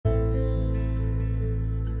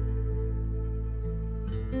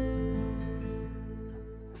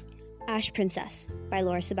Ash Princess by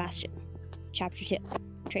Laura Sebastian. Chapter 2.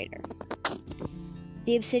 Traitor.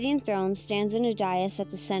 The obsidian throne stands in a dais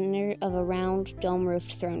at the center of a round,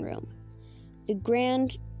 dome-roofed throne room. The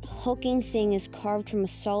grand, hulking thing is carved from a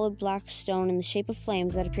solid black stone in the shape of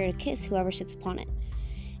flames that appear to kiss whoever sits upon it.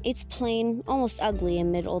 It's plain, almost ugly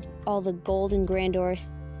amid all the gold and grandeur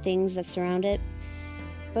things that surround it,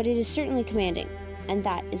 but it is certainly commanding, and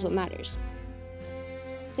that is what matters.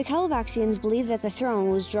 The Calavaxians believe that the throne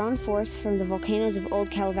was drawn forth from the volcanoes of old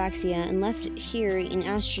Calavaxia and left here in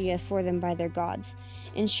Astria for them by their gods,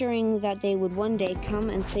 ensuring that they would one day come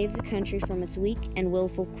and save the country from its weak and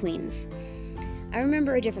willful queens. I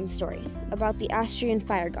remember a different story, about the Astrian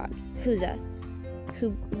fire god, Huza,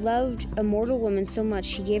 who loved a mortal woman so much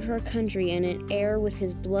he gave her a country and an heir with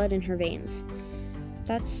his blood in her veins.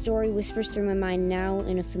 That story whispers through my mind now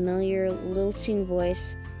in a familiar, lilting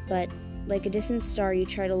voice, but like a distant star you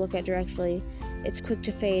try to look at directly, it's quick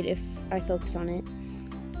to fade if I focus on it.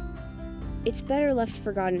 It's better left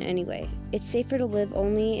forgotten anyway. It's safer to live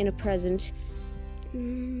only in the present,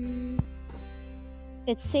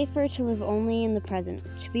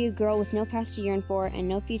 to be a girl with no past to yearn for and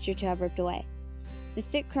no future to have ripped away. The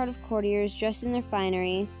thick crowd of courtiers, dressed in their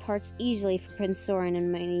finery, parts easily for Prince Soren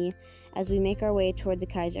and me as we make our way toward the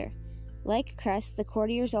Kaiser. Like Crest, the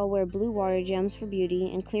courtiers all wear blue water gems for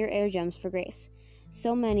beauty and clear air gems for grace.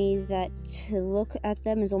 So many that to look at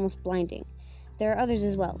them is almost blinding. There are others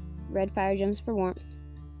as well. Red fire gems for warmth,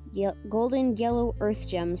 golden yellow earth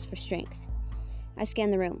gems for strength. I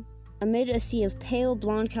scan the room. Amid a sea of pale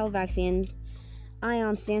blonde Calavaxians,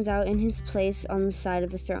 Ion stands out in his place on the side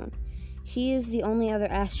of the throne. He is the only other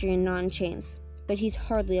Astrian not in chains, but he's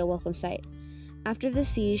hardly a welcome sight. After the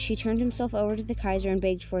siege, he turned himself over to the Kaiser and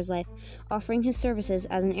begged for his life, offering his services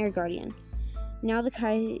as an air guardian. Now the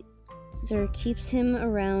Kaiser keeps him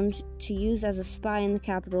around to use as a spy in the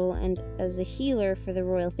capital and as a healer for the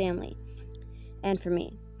royal family. And for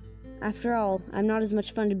me. After all, I'm not as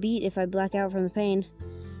much fun to beat if I black out from the pain.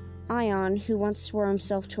 Ion, who once swore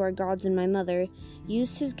himself to our gods and my mother,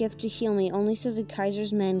 used his gift to heal me only so the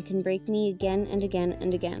Kaiser's men can break me again and again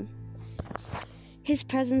and again. His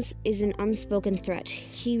presence is an unspoken threat.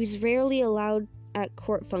 He is rarely allowed at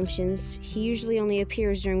court functions. He usually only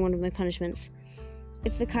appears during one of my punishments.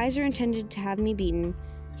 If the Kaiser intended to have me beaten,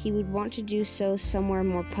 he would want to do so somewhere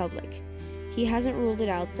more public. He hasn't ruled it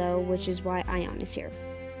out, though, which is why Ion is here.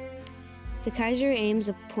 The Kaiser aims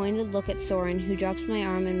a pointed look at Soren, who drops my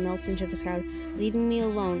arm and melts into the crowd, leaving me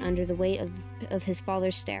alone under the weight of his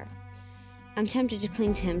father's stare. I'm tempted to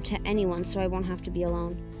cling to him, to anyone, so I won't have to be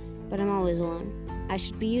alone. But I'm always alone. I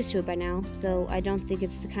should be used to it by now, though I don't think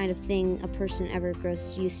it's the kind of thing a person ever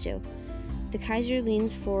grows used to. The Kaiser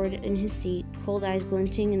leans forward in his seat, cold eyes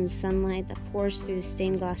glinting in the sunlight that pours through the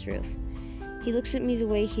stained glass roof. He looks at me the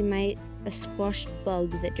way he might a squashed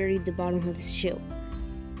bug that dirtied the bottom of his shoe.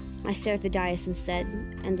 I stare at the dais instead,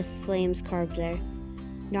 and the flames carved there.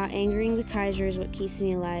 Not angering the Kaiser is what keeps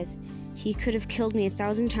me alive. He could have killed me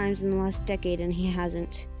 1,000 times in the last decade, and he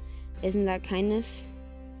hasn't. Isn't that kindness?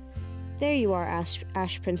 There you are,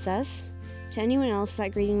 Ash Princess. To anyone else,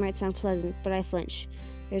 that greeting might sound pleasant, but I flinch.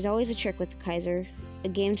 There's always a trick with the Kaiser, a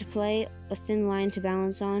game to play, a thin line to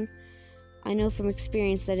balance on. I know from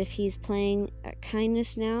experience that if he's playing at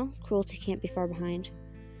kindness now, cruelty can't be far behind.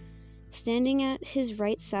 Standing at his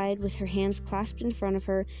right side with her hands clasped in front of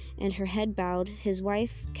her and her head bowed, his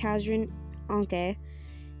wife, Kazrin Anke,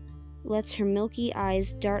 lets her milky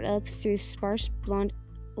eyes dart up through sparse blonde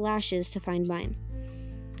lashes to find mine.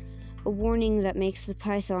 A warning that makes the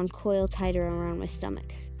python coil tighter around my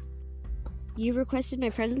stomach. You requested my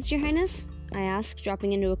presence, Your Highness? I ask,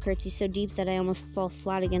 dropping into a curtsy so deep that I almost fall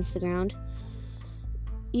flat against the ground.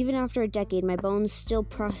 Even after a decade, my bones still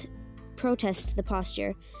protest the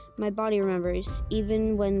posture. My body remembers,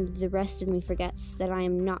 even when the rest of me forgets, that I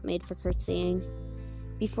am not made for curtsying.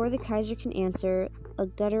 Before the Kaiser can answer, a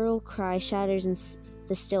guttural cry shatters in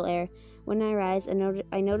the still air. When I rise,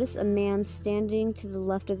 I notice a man standing to the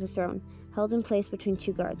left of the throne, held in place between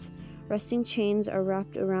two guards. Rusting chains are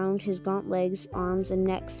wrapped around his gaunt legs, arms, and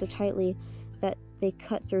neck so tightly that they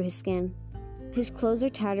cut through his skin. His clothes are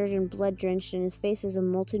tattered and blood-drenched, and his face is a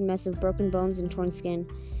molten mess of broken bones and torn skin.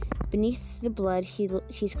 Beneath the blood,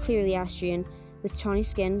 he's clearly Astrian, with tawny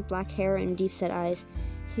skin, black hair, and deep-set eyes.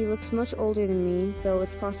 He looks much older than me, though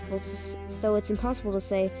it's impossible to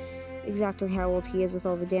say exactly how old he is with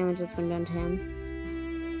all the damage that's been done to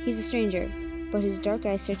him. He's a stranger, but his dark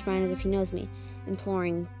eyes search mine as if he knows me,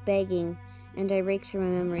 imploring, begging, and I rake through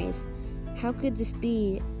my memories. How could this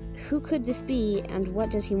be? Who could this be, and what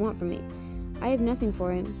does he want from me? I have nothing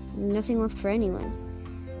for him, nothing left for anyone.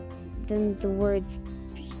 Then the words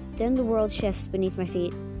Then the world shifts beneath my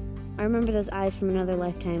feet. I remember those eyes from another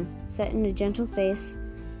lifetime, set in a gentle face,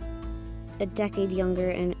 a decade younger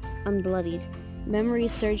and unbloodied.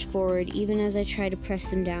 Memories surge forward even as I try to press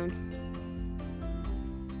them down.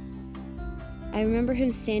 I remember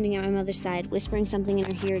him standing at my mother's side, whispering something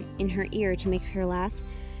in her ear to make her laugh.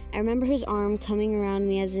 I remember his arm coming around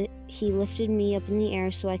me as he lifted me up in the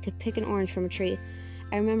air so I could pick an orange from a tree.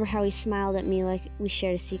 I remember how he smiled at me like we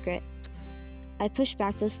shared a secret. I pushed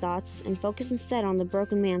back those thoughts and focused instead on the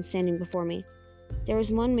broken man standing before me. There was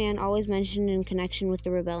one man always mentioned in connection with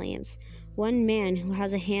the rebellions. One man who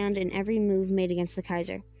has a hand in every move made against the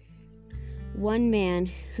Kaiser. One man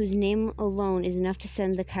whose name alone is enough to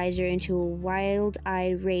send the Kaiser into a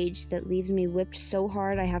wild-eyed rage that leaves me whipped so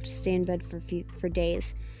hard I have to stay in bed for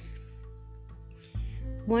days.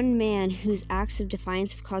 One man whose acts of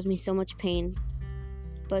defiance have caused me so much pain,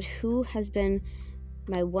 but who has been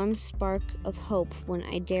my one spark of hope when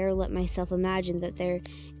I dare let myself imagine that there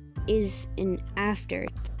is an after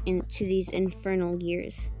to these infernal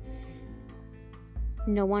years.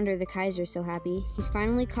 No wonder the Kaiser is so happy. He's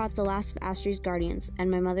finally caught the last of Astri's guardians, and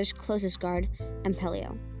my mother's closest guard,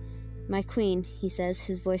 Ampelio. My queen, he says,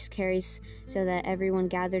 his voice carries so that everyone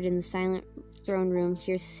gathered in the silent throne room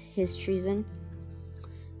hears his treason.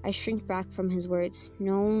 I shrink back from his words.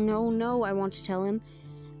 No, I want to tell him.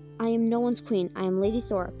 I am no one's queen. I am Lady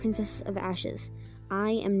Thor, Princess of Ashes.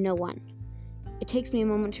 I am no one. It takes me a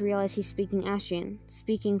moment to realize he's speaking Astrian,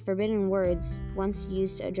 speaking forbidden words once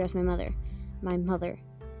used to address my mother. My mother.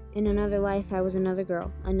 In another life, I was another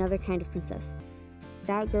girl, another kind of princess.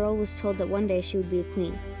 That girl was told that one day she would be a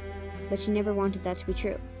queen, but she never wanted that to be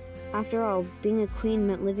true. After all, being a queen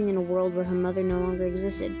meant living in a world where her mother no longer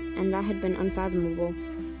existed, and that had been unfathomable.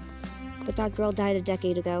 But that girl died a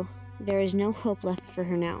decade ago. There is no hope left for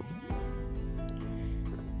her now.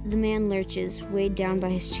 The man lurches, weighed down by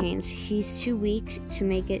his chains. He's too weak to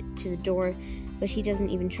make it to the door, but he doesn't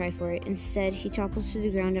even try for it. Instead, he topples to the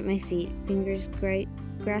ground at my feet, fingers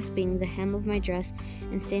grasping the hem of my dress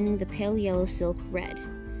and staining the pale yellow silk red.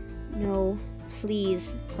 No,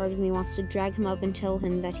 please. Part of me wants to drag him up and tell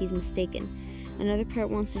him that he's mistaken. Another part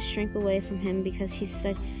wants to shrink away from him because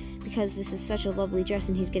this is such a lovely dress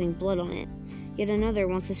and he's getting blood on it. Yet another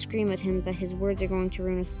wants to scream at him that his words are going to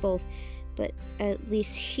ruin us both, but at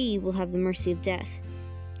least he will have the mercy of death.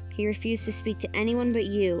 He refused to speak to anyone but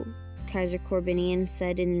you, Kaiser Corbinian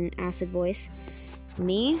said in an acid voice.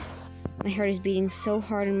 Me? My heart is beating so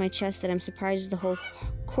hard in my chest that I'm surprised the whole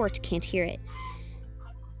court can't hear it.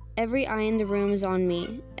 Every eye in the room is on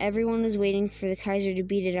me. Everyone is waiting for the Kaiser to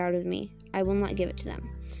beat it out of me. I will not give it to them.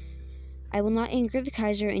 I will not anger the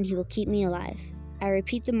Kaiser, and he will keep me alive. I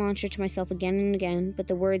repeat the mantra to myself again and again, but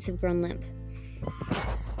the words have grown limp.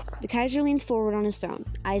 The Kaiser leans forward on his throne,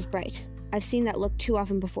 eyes bright. I've seen that look too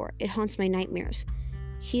often before. It haunts my nightmares.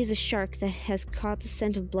 He is a shark that has caught the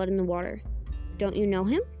scent of blood in the water. Don't you know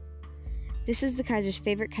him? This is the Kaiser's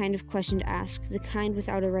favorite kind of question to ask, the kind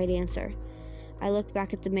without a right answer. I look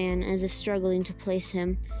back at the man as if struggling to place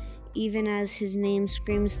him. Even as his name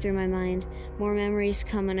screams through my mind, more memories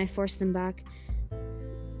come and I force them back.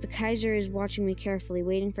 The Kaiser is watching me carefully,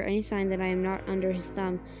 waiting for any sign that I am not under his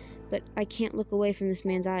thumb, but I can't look away from this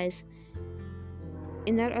man's eyes.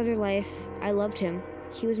 In that other life, I loved him.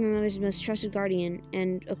 He was my mother's most trusted guardian,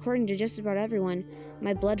 and according to just about everyone,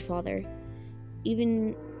 my blood father.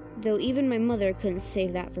 Even my mother couldn't say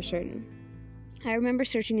that for certain. I remember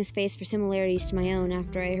searching his face for similarities to my own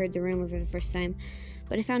after I heard the rumor for the first time,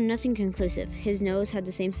 but I found nothing conclusive. His nose had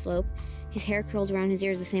the same slope, his hair curled around his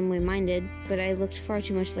ears the same way mine did, but I looked far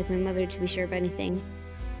too much like my mother to be sure of anything.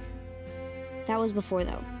 That was before,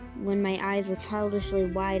 though, when my eyes were childishly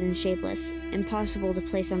wide and shapeless, impossible to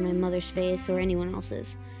place on my mother's face or anyone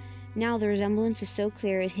else's. Now the resemblance is so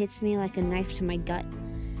clear it hits me like a knife to my gut.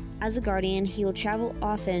 As a guardian, he will travel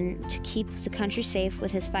often to keep the country safe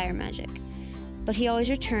with his fire magic, but he always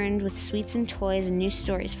returned with sweets and toys and new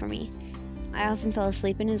stories for me. I often fell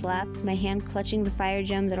asleep in his lap, my hand clutching the fire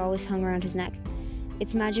gem that always hung around his neck.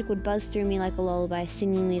 Its magic would buzz through me like a lullaby,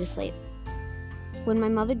 singing me to sleep. When my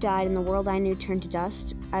mother died and the world I knew turned to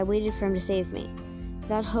dust, I waited for him to save me.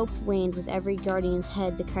 That hope waned with every guardian's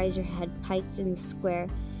head the Kaiser had piked in the square,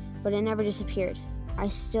 but it never disappeared. I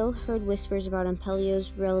still heard whispers about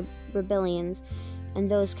Ampelio's rebellions,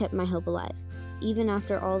 and those kept my hope alive. Even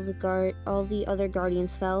after all the other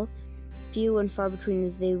guardians fell, few and far between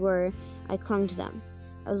as they were, I clung to them.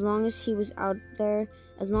 As long as he was out there,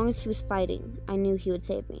 as long as he was fighting, I knew he would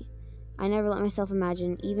save me. I never let myself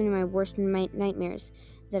imagine, even in my worst nightmares,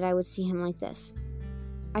 that I would see him like this.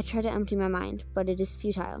 I try to empty my mind, but it is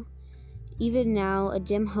futile. Even now, a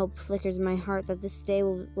dim hope flickers in my heart that this day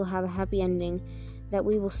will have a happy ending, that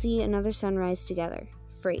we will see another sunrise together,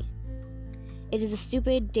 free. It is a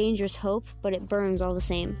stupid, dangerous hope, but it burns all the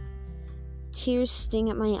same. Tears sting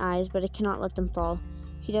at my eyes, but I cannot let them fall.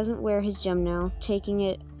 He doesn't wear his gem now. Taking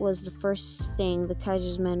it was the first thing the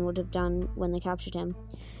Kaiser's men would have done when they captured him.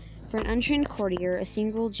 For an untrained courtier, a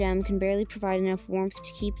single gem can barely provide enough warmth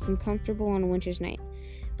to keep them comfortable on a winter's night.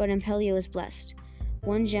 But Impelio is blessed.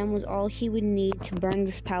 One gem was all he would need to burn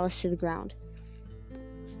this palace to the ground.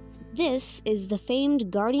 This is the famed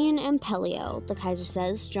guardian Impelio, the Kaiser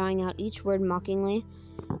says, drawing out each word mockingly.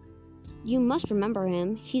 You must remember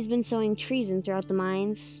him. He's been sowing treason throughout the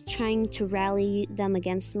mines, trying to rally them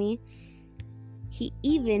against me. He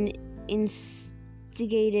even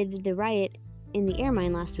instigated the riot in the air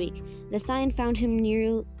mine last week. The Thine found him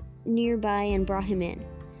nearby and brought him in.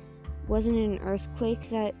 Wasn't it an earthquake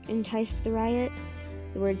that enticed the riot?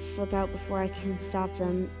 The words slip out before I can stop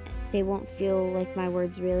them. They won't feel like my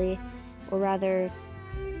words really, or rather,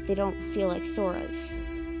 they don't feel like Thora's.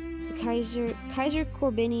 The Kaiser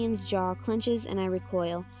Corbinian's jaw clenches and I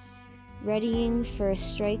recoil, readying for a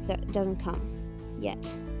strike that doesn't come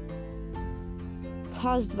yet.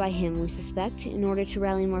 Caused by him, we suspect, in order to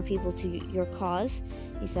rally more people to your cause,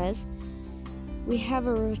 he says. I have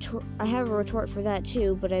a retort for that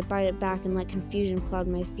too, but I bite it back and let confusion cloud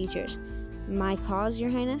my features. My cause, Your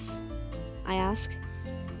Highness? I ask.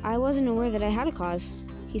 I wasn't aware that I had a cause.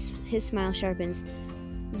 His smile sharpens.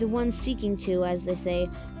 The one seeking to, as they say,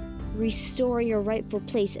 restore your rightful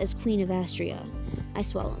place as Queen of Astria. I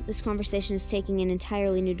swallow. This conversation is taking an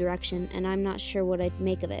entirely new direction, and I'm not sure what I'd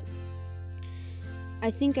make of it. I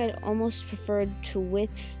think I'd almost preferred to whip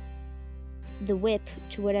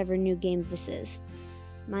to whatever new game this is.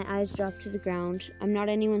 My eyes drop to the ground. I'm not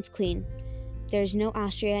anyone's queen. There's no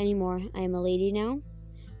Astria anymore. I am a lady now,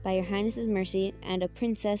 by your Highness's mercy, and a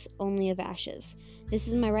princess only of ashes. This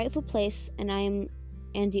is my rightful place, and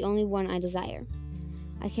the only one I desire.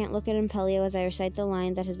 I can't look at Impelio as I recite the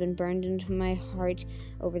line that has been burned into my heart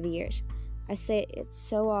over the years. I say it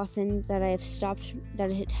so often that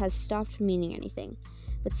it has stopped meaning anything.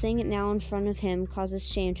 But saying it now in front of him causes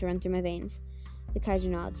shame to run through my veins. The Kaiser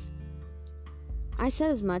nods. I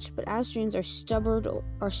said as much, but Astrians are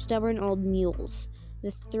stubborn old mules.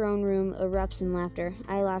 The throne room erupts in laughter.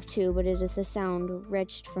 I laugh too, but it is a sound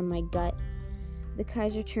wrenched from my gut. The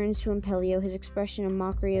Kaiser turns to Impelio, his expression a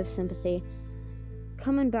mockery of sympathy.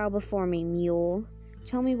 Come and bow before me, mule.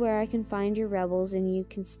 Tell me where I can find your rebels, and you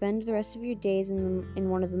can spend the rest of your days in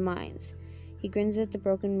one of the mines. He grins at the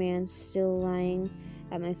broken man still lying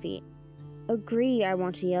at my feet. Agree, I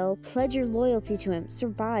want to yell. Pledge your loyalty to him.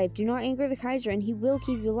 Survive. Do not anger the Kaiser, and he will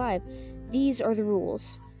keep you alive. These are the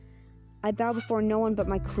rules. I bow before no one but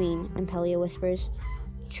my queen, Impelio whispers,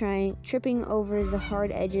 tripping over the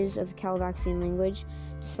hard edges of the Calvaxian language.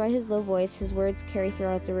 Despite his low voice, his words carry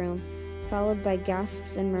throughout the room, followed by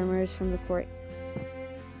gasps and murmurs from the court.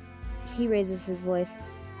 He raises his voice.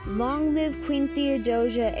 Long live Queen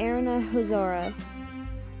Theodosia Arena Hozora!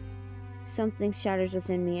 Something shatters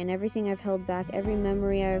within me, and everything I've held back, every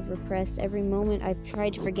memory I've repressed, every moment I've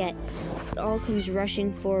tried to forget, it all comes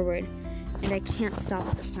rushing forward, and I can't stop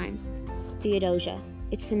it this time. Theodosia.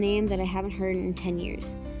 It's the name that I haven't heard in 10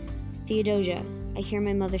 years. Theodosia. I hear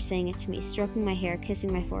my mother saying it to me, stroking my hair,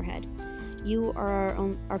 kissing my forehead. You are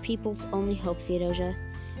our people's only hope, Theodosia.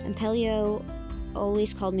 Impelio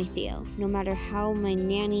always called me Theo, no matter how my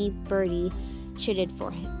nanny Bertie chided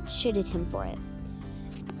him for it.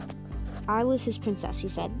 I was his princess, he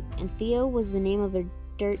said, and Theo was the name of a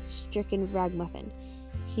dirt-stricken ragamuffin.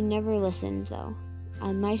 He never listened, though.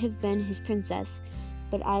 I might have been his princess,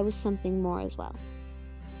 but I was something more as well.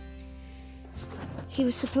 He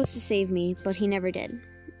was supposed to save me, but he never did.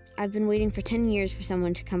 I've been waiting for 10 years for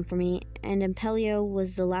someone to come for me, and Impelio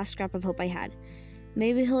was the last scrap of hope I had.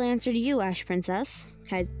 Maybe he'll answer to you, Ash Princess,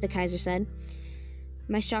 the Kaiser said.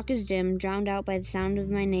 My shock is dim, drowned out by the sound of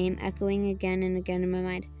my name echoing again and again in my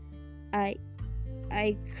mind.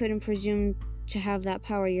 I couldn't presume to have that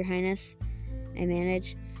power, Your Highness, I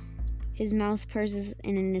manage. His mouth purses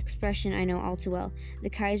in an expression I know all too well. The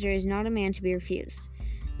Kaiser is not a man to be refused.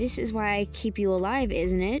 This is why I keep you alive,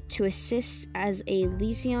 isn't it? To assist as a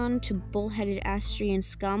liaison to bull-headed Astrian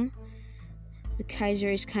scum? The Kaiser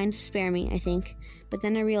is kind to spare me, I think, but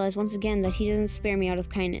then I realize once again that he doesn't spare me out of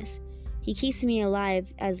kindness. He keeps me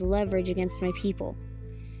alive as leverage against my people.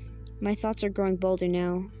 My thoughts are growing bolder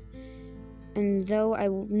now, and though I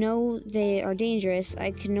know they are dangerous,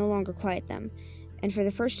 I can no longer quiet them. And for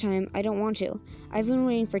the first time, I don't want to. I've been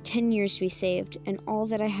waiting for 10 years to be saved, and all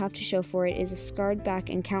that I have to show for it is a scarred back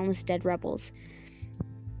and countless dead rebels.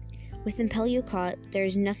 With Impelio caught, there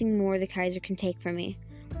is nothing more the Kaiser can take from me.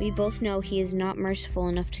 We both know he is not merciful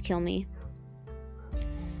enough to kill me.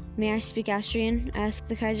 May I speak Austrian? Asked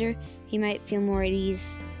the Kaiser. He might feel more at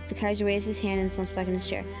ease. The Kaiser raised his hand and slumps back in his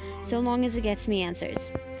chair. So long as it gets me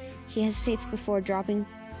answers. He hesitates before dropping.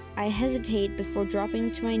 I hesitate before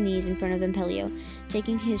dropping to my knees in front of Impelio,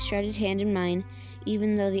 taking his shredded hand in mine.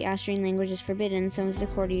 Even though the Austrian language is forbidden, some of the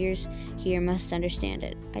courtiers here must understand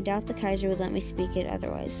it. I doubt the Kaiser would let me speak it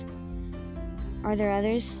otherwise. Are there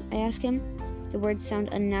others? I ask him. The words sound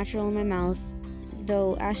unnatural in my mouth,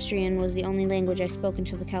 though Austrian was the only language I spoke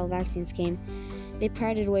until the Calvaxians came. They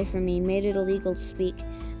pried it away from me, made it illegal to speak.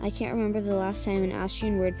 I can't remember the last time an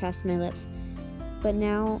Austrian word passed my lips.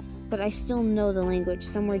 But I still know the language,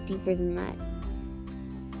 somewhere deeper than that.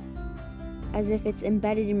 As if it's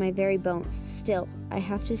embedded in my very bones. Still, I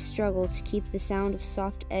have to struggle to keep the sound of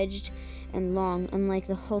soft-edged and long, unlike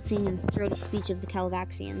the halting and throaty speech of the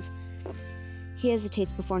Calvaxians. He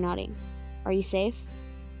hesitates before nodding. Are you safe?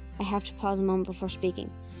 I have to pause a moment before speaking.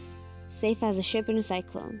 Safe as a ship in a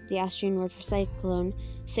cyclone. The Austrian word for cyclone,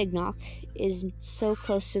 Signock, is so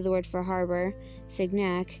close to the word for harbor,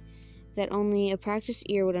 Signac, that only a practiced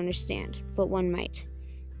ear would understand, but one might.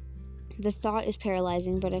 The thought is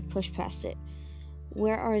paralyzing, but I push past it.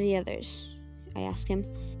 Where are the others? I ask him.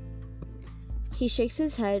 He shakes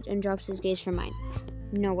his head and drops his gaze from mine.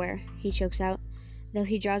 Nowhere, he chokes out, though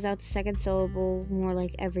he draws out the second syllable more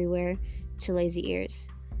like everywhere to lazy ears.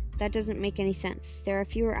 That doesn't make any sense. There are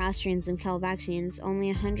fewer Austrians than Calvaxians, only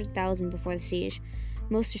 100,000 before the siege.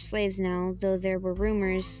 Most are slaves now, though there were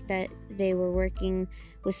rumors that they were working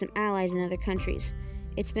with some allies in other countries.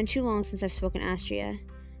 It's been too long since I've spoken Austria.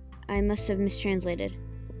 I must have mistranslated.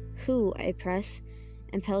 Who? I press.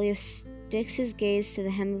 Impelio sticks his gaze to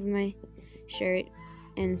the hem of my shirt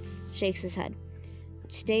and shakes his head.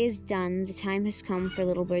 Today is done. The time has come for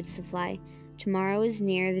little birds to fly. Tomorrow is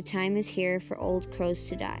near. The time is here for old crows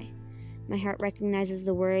to die. My heart recognizes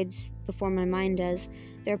the words before my mind does.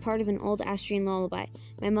 They're part of an old Austrian lullaby.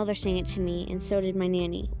 My mother sang it to me, and so did my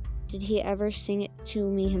nanny. Did he ever sing it to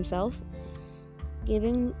me himself? Give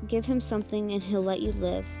him something and he'll let you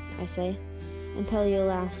live, I say. Impelio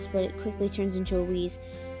laughs, but it quickly turns into a wheeze.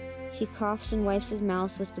 He coughs and wipes his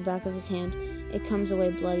mouth with the back of his hand. It comes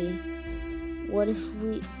away bloody.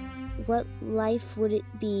 What life would it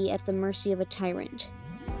be at the mercy of a tyrant?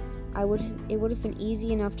 It would have been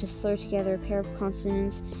easy enough to slur together a pair of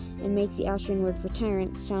consonants and make the Austrian word for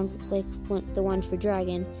tyrant sound like the one for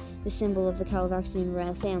dragon, the symbol of the Calvaxian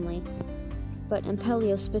royal family. But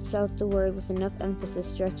Impelio spits out the word with enough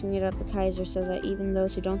emphasis, directing it at the Kaiser so that even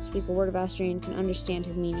those who don't speak a word of Austrian can understand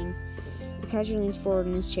his meaning. The Kaiser leans forward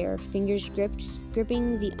in his chair, fingers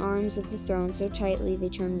gripping the arms of the throne so tightly they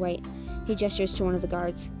turn white. He gestures to one of the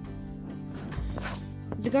guards.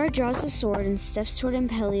 The guard draws his sword and steps toward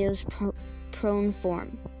Impelio's prone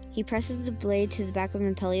form. He presses the blade to the back of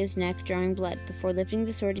Impelio's neck, drawing blood, before lifting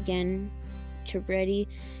the sword again to ready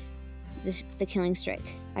the killing strike.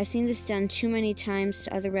 I've seen this done too many times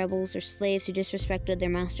to other rebels or slaves who disrespected their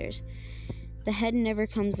masters. The head never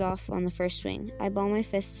comes off on the first swing. I ball my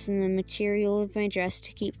fists in the material of my dress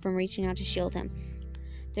to keep from reaching out to shield him.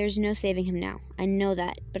 There's no saving him now. I know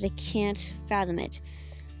that, but I can't fathom it.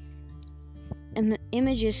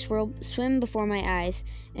 Images swim before my eyes,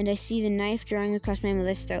 and I see the knife drawing across my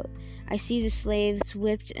mother's throat. I see the slaves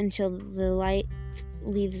whipped until the light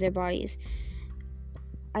leaves their bodies.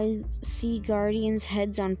 I see guardians'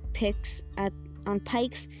 heads on pikes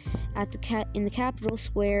in the Capitol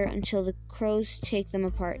Square until the crows take them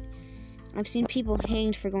apart. I've seen people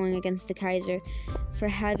hanged for going against the Kaiser, for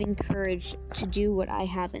having courage to do what I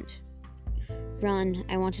haven't. Run,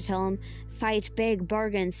 I want to tell him. Fight, beg,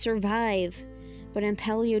 bargain, survive. But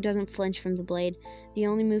Impelio doesn't flinch from the blade. The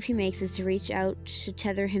only move he makes is to reach out to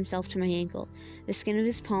tether himself to my ankle. The skin of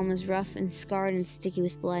his palm is rough and scarred and sticky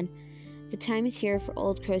with blood. The time is here for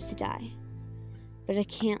old crows to die. But I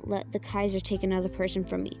can't let the Kaiser take another person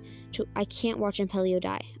from me. I can't watch Impelio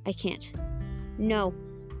die. I can't. No.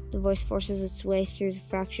 The voice forces its way through the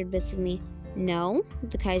fractured bits of me. No?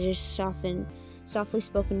 The Kaiser's softly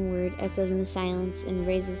spoken word echoes in the silence and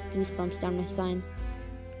raises goosebumps down my spine.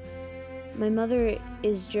 My mouth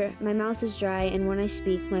is dry, and when I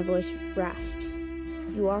speak, my voice rasps.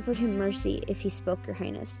 You offered him mercy if he spoke, Your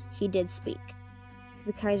Highness. He did speak.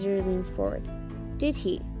 The Kaiser leans forward. Did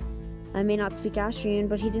he? I may not speak Austrian,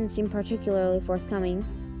 but he didn't seem particularly forthcoming.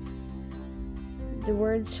 The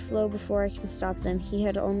words flow before I can stop them. He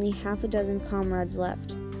had only half a dozen comrades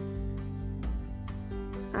left.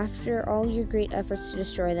 After all your great efforts to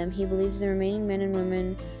destroy them, he believes the remaining men and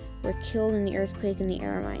women were killed in the earthquake in the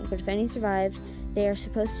Eremite, but if any survived, they are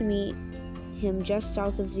supposed to meet him just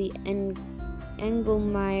south of the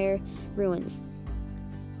Engelmeyer ruins.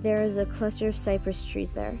 There is a cluster of cypress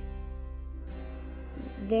trees there.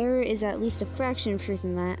 There is at least a fraction of truth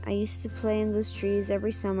in that. I used to play in those trees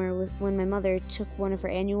every summer when my mother took her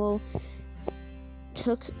annual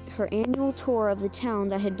tour of the town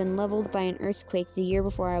that had been leveled by an earthquake the year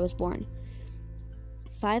before I was born.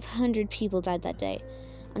 500 people died that day.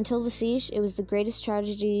 Until the siege, it was the greatest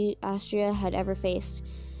tragedy Austria had ever faced.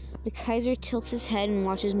 The Kaiser tilts his head and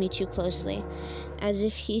watches me too closely, as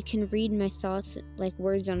if he can read my thoughts like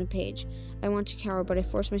words on a page. I want to cower, but I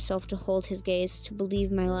force myself to hold his gaze, to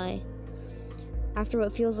believe my lie. After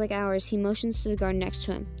what feels like hours, he motions to the guard next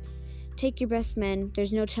to him. Take your best men.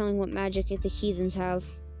 There's no telling what magic the heathens have.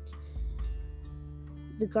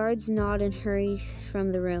 The guards nod and hurry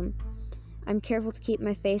from the room. I'm careful to keep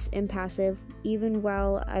my face impassive, even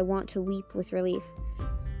while I want to weep with relief.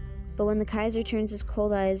 But when the Kaiser turns his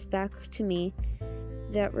cold eyes back to me,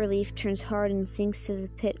 that relief turns hard and sinks to the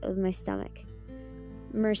pit of my stomach.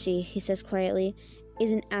 Mercy, he says quietly,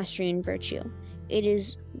 is an Austrian virtue. It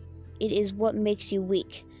is what makes you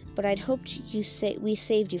weak, but I'd hoped we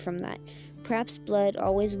saved you from that. Perhaps blood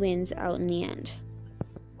always wins out in the end.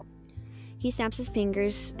 He snaps his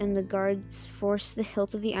fingers, and the guards force the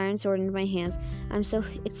hilt of the iron sword into my hands.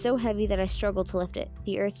 It's so heavy that I struggle to lift it.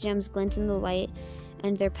 The earth gems glint in the light,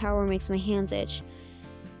 and their power makes my hands itch.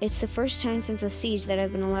 It's the first time since the siege that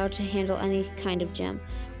I've been allowed to handle any kind of gem,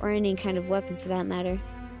 or any kind of weapon for that matter.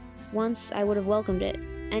 Once I would have welcomed it,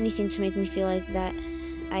 anything to make me feel like that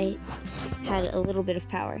I had a little bit of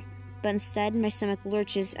power. But instead, my stomach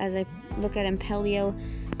lurches as I look at Ampelio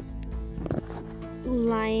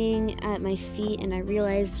lying at my feet, and I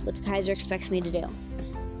realize what the Kaiser expects me to do.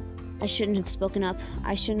 I shouldn't have spoken up.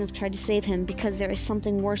 I shouldn't have tried to save him, because there is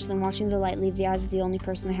something worse than watching the light leave the eyes of the only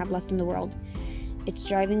person I have left in the world. It's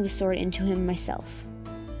driving the sword into him myself.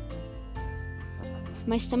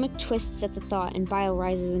 My stomach twists at the thought, and bile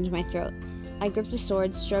rises into my throat. I grip the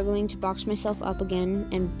sword, struggling to box myself up again,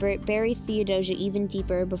 and bury Theodosia even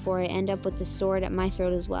deeper before I end up with the sword at my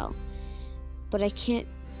throat as well. But it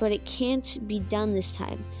can't be done this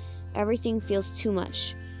time. Everything feels too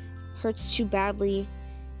much, hurts too badly,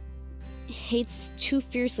 hates too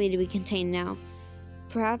fiercely to be contained now.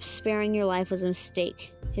 Perhaps sparing your life was a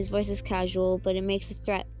mistake. His voice is casual, but it makes the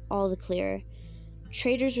threat all the clearer.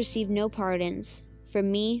 Traitors receive no pardons,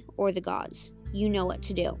 from me or the gods. You know what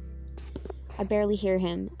to do. I barely hear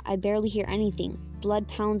him. I barely hear anything. Blood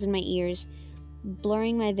pounds in my ears,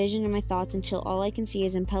 blurring my vision and my thoughts until all I can see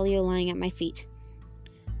is Ampelio lying at my feet.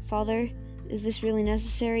 Father, is this really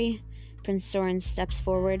necessary? Prince Soren steps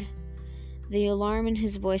forward. The alarm in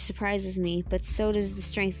his voice surprises me, but so does the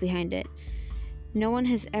strength behind it. No one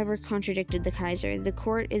has ever contradicted the Kaiser. The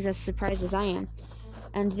court is as surprised as I am,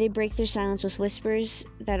 and they break their silence with whispers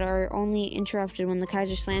that are only interrupted when the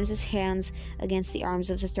Kaiser slams his hands against the arms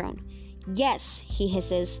of the throne. Yes, he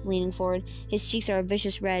hisses, leaning forward. His cheeks are a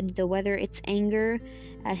vicious red, though whether it's anger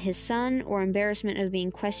at his son or embarrassment of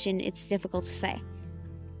being questioned, it's difficult to say.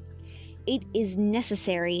 It is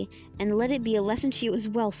necessary, and let it be a lesson to you as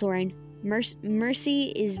well, Soren.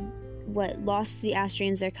 Mercy is what lost the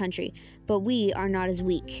Austrians their country, but we are not as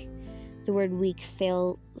weak. The word weak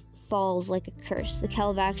falls like a curse. To the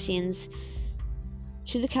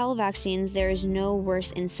Calavaxians, there is no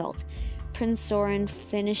worse insult. Prince Soren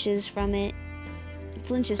flinches from it,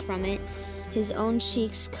 his own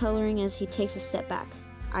cheeks coloring as he takes a step back,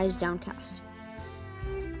 eyes downcast.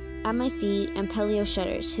 At my feet, Ampelio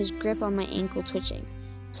shudders, his grip on my ankle twitching.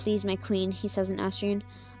 Please, my queen, he says in Austrian.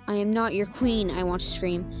 I am not your queen, I want to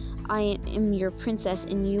scream. I am your princess,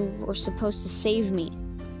 and you were supposed to save me.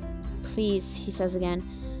 Please, he says again,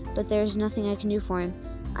 but there is nothing I can do for him.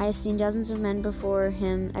 I have seen dozens of men before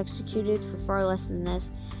him executed for far less than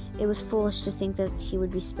this. It was foolish to think that he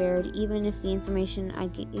would be spared, even if the information I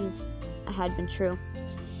gave had been true.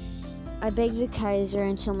 I begged the Kaiser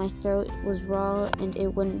until my throat was raw and it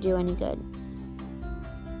wouldn't do any good.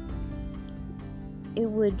 It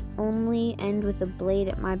would only end with a blade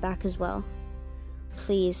at my back as well.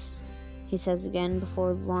 Please, he says again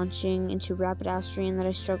before launching into rapid Austrian that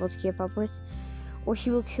I struggle to keep up with. Or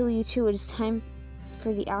he will kill you too. It is time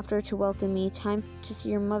for the after to welcome me, time to see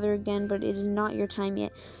your mother again, but it is not your time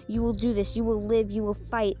yet. You will do this, you will live, you will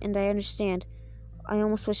fight, and I understand. I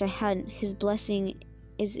almost wish I hadn't. His blessing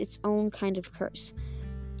is its own kind of curse.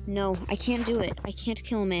 No, I can't do it. I can't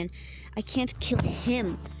kill a man. I can't kill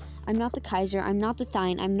him. I'm not the Kaiser, I'm not the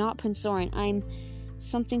Thine, I'm not Prince Soren,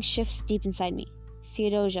 Something shifts deep inside me.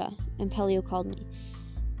 Theodosia, Ampelio called me.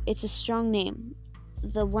 It's a strong name.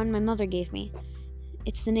 the one my mother gave me.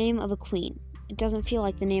 It's the name of a queen. It doesn't feel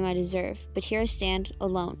like the name I deserve, but here I stand,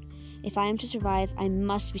 alone. If I am to survive, I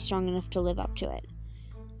must be strong enough to live up to it.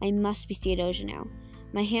 I must be Theodosia now.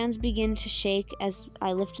 My hands begin to shake as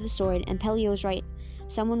I lift the sword, and Pelio is right.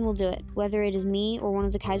 Someone will do it, whether it is me or one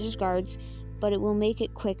of the Kaiser's guards, but it will make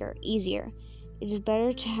it quicker, easier. Is it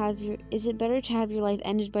better to have your life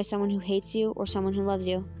ended by someone who hates you or someone who loves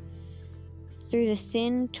you? Through the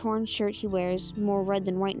thin, torn shirt he wears, more red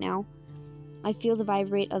than white now, I feel the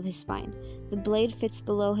vibrate of his spine. The blade fits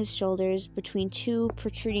below his shoulders between two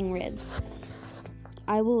protruding ribs.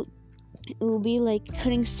 It will be like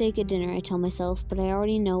cutting steak at dinner, I tell myself, but I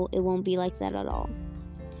already know it won't be like that at all.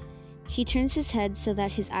 He turns his head so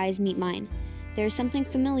that his eyes meet mine. There is something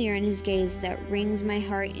familiar in his gaze that wrings my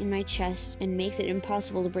heart in my chest and makes it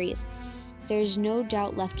impossible to breathe. There is no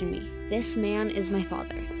doubt left in me. This man is my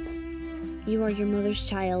father. You are your mother's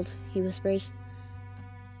child, he whispers.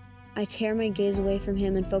 I tear my gaze away from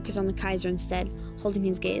him and focus on the Kaiser instead, holding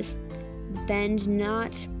his gaze. Bend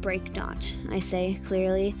not, break not, I say,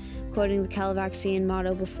 clearly, quoting the Calvaxian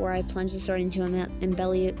motto before I plunge the sword into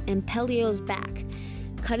Pelio's back,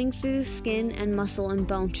 cutting through skin and muscle and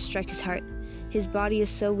bone to strike his heart. His body is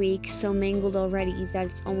so weak, so mangled already, that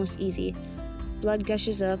it's almost easy. Blood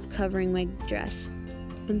gushes up, covering my dress.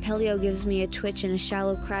 Pelio gives me a twitch and a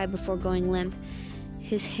shallow cry before going limp.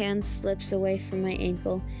 His hand slips away from my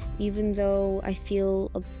ankle, even though I feel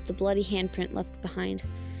the bloody handprint left behind.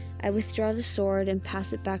 I withdraw the sword and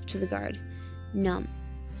pass it back to the guard. Numb.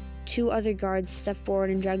 Two other guards step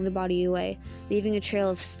forward and drag the body away, leaving a trail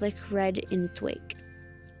of slick red in its wake.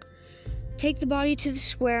 Take the body to the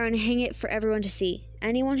square and hang it for everyone to see.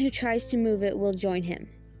 Anyone who tries to move it will join him,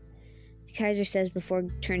 the Kaiser says before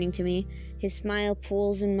turning to me. His smile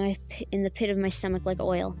pools in the pit of my stomach like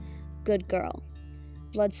oil. Good girl.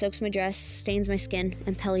 Blood soaks my dress, stains my skin,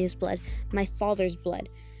 and Pelio's blood, my father's blood.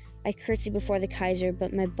 I curtsy before the Kaiser,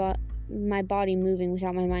 but my body moving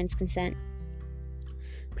without my mind's consent.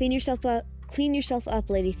 Clean yourself up,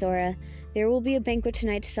 Lady Thora. There will be a banquet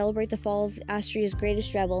tonight to celebrate the fall of Astria's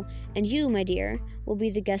greatest rebel, and you, my dear, will be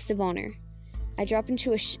the guest of honor. I drop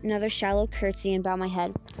into another shallow curtsy and bow my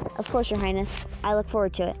head. Of course, Your Highness. I look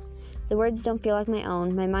forward to it. The words don't feel like my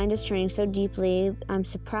own. My mind is turning so deeply, I'm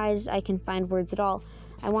surprised I can find words at all.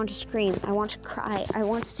 I want to scream. I want to cry. I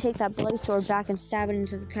want to take that bloody sword back and stab it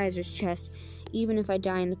into the Kaiser's chest, even if I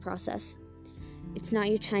die in the process. It's not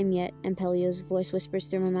your time yet, and Pelio's voice whispers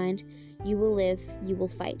through my mind. You will live. You will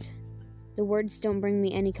fight. The words don't bring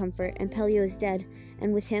me any comfort, and Pelio is dead,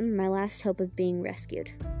 and with him, my last hope of being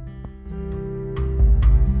rescued.